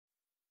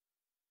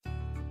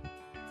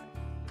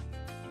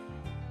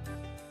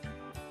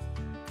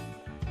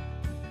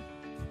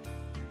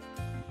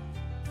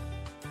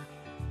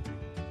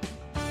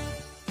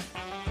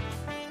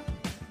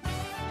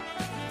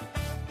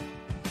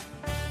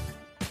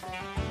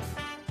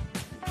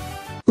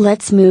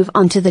Let's move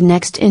on to the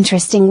next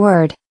interesting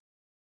word.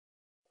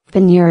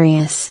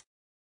 Penurious.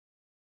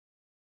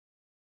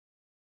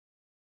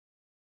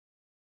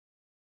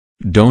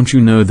 Don't you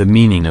know the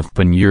meaning of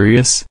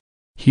penurious?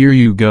 Here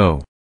you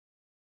go.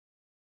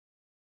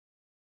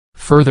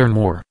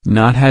 Furthermore,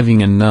 not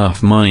having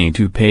enough money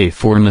to pay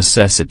for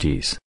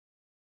necessities.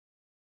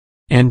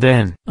 And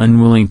then,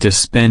 unwilling to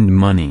spend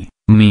money,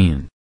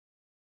 mean.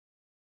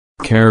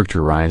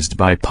 Characterized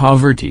by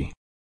poverty.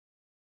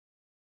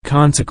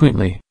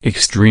 Consequently,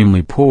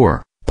 extremely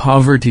poor,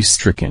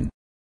 poverty-stricken.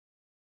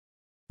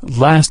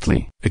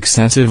 Lastly,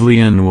 excessively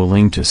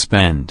unwilling to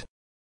spend.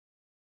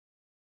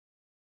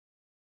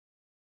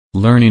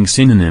 Learning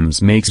synonyms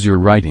makes your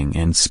writing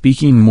and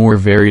speaking more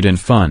varied and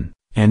fun,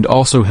 and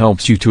also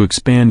helps you to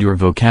expand your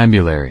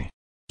vocabulary.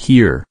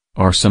 Here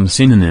are some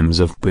synonyms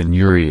of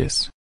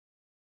penurious.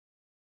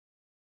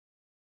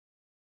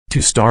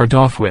 To start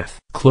off with,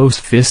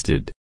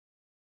 close-fisted.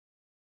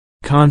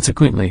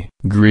 Consequently,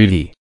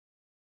 greedy.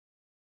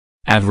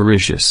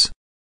 Avaricious.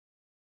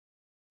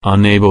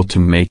 Unable to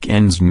make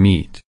ends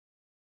meet.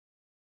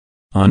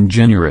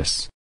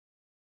 Ungenerous.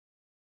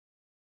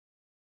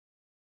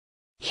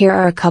 Here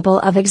are a couple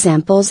of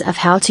examples of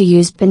how to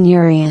use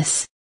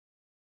penurious.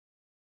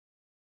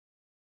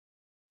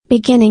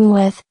 Beginning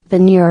with,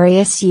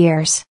 penurious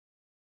years.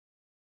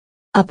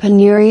 A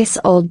penurious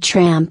old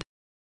tramp.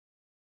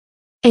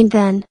 And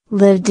then,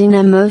 lived in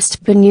a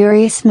most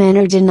penurious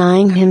manner,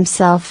 denying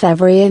himself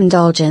every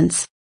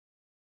indulgence.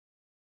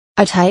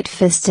 A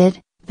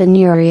tight-fisted,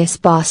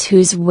 penurious boss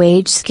whose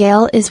wage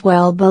scale is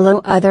well below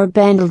other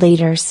band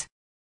leaders.